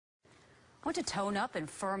Want to tone up and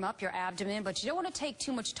firm up your abdomen, but you don't want to take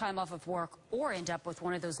too much time off of work or end up with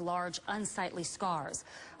one of those large, unsightly scars.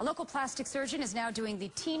 A local plastic surgeon is now doing the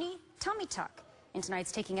teeny tummy tuck. In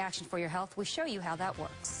tonight's Taking Action for Your Health, we show you how that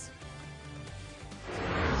works.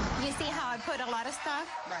 You see how I put a lot of stuff?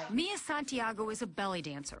 Right. Mia Santiago is a belly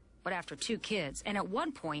dancer, but after 2 kids and at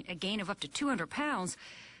one point a gain of up to 200 pounds,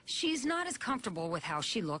 she's not as comfortable with how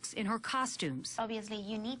she looks in her costumes. Obviously,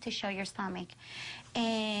 you need to show your stomach.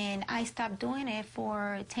 And I stopped doing it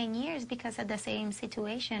for 10 years because of the same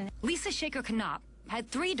situation. Lisa Shaker-Knopp had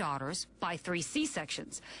 3 daughters by 3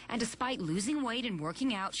 C-sections. And despite losing weight and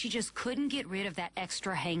working out, she just couldn't get rid of that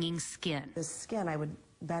extra hanging skin. The skin, I would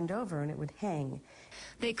bend over and it would hang.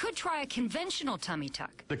 They could try a conventional tummy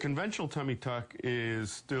tuck. The conventional tummy tuck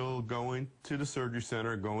is still going to the surgery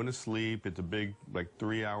center, going to sleep. It's a big, like,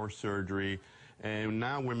 3-hour surgery. And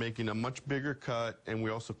now we're making a much bigger cut, and we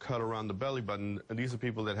also cut around the belly button. And these are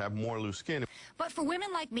people that have more loose skin. But for women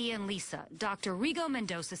like Mia and Lisa, Dr.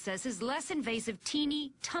 Mendoza says his less invasive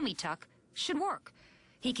teeny tummy tuck should work.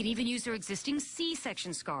 He can even use their existing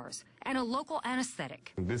C-section scars and a local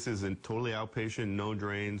anesthetic. This is a totally outpatient, no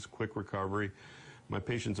drains, quick recovery. My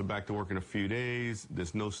patients are back to work in a few days.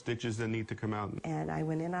 There's no stitches that need to come out. And I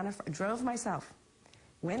went in on drove myself,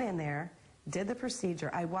 went in there, did the procedure.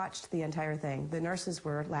 I watched the entire thing. The nurses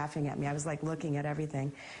were laughing at me. I was like looking at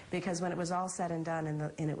everything because when it was all said and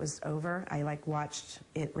done and it was over, I like watched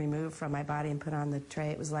it removed from my body and put on the tray.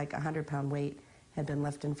 It was like a 100-pound weight had been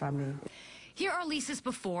lifted from me. Here are Lisa's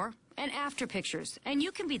before and after pictures, and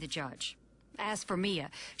you can be the judge. As for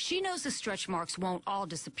Mia, she knows the stretch marks won't all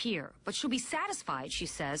disappear, but she'll be satisfied, she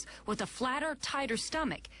says, with a flatter, tighter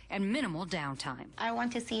stomach and minimal downtime. I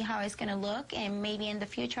want to see how it's going to look, and maybe in the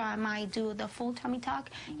future I might do the full tummy tuck.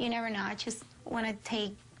 You never know. I just want to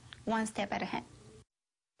take one step at a time.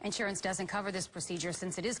 Insurance doesn't cover this procedure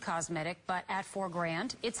since it is cosmetic, but at $4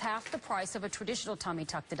 grand, it's half the price of a traditional tummy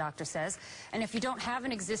tuck, the doctor says. And if you don't have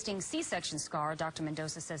an existing C-section scar, Dr.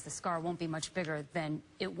 Mendoza says the scar won't be much bigger than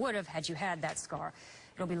it would have had you had that scar.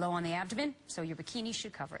 It'll be low on the abdomen, so your bikini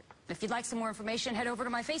should cover it. If you'd like some more information, head over to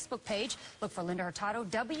my Facebook page. Look for Linda Hurtado,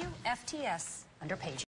 WFTS, under Page.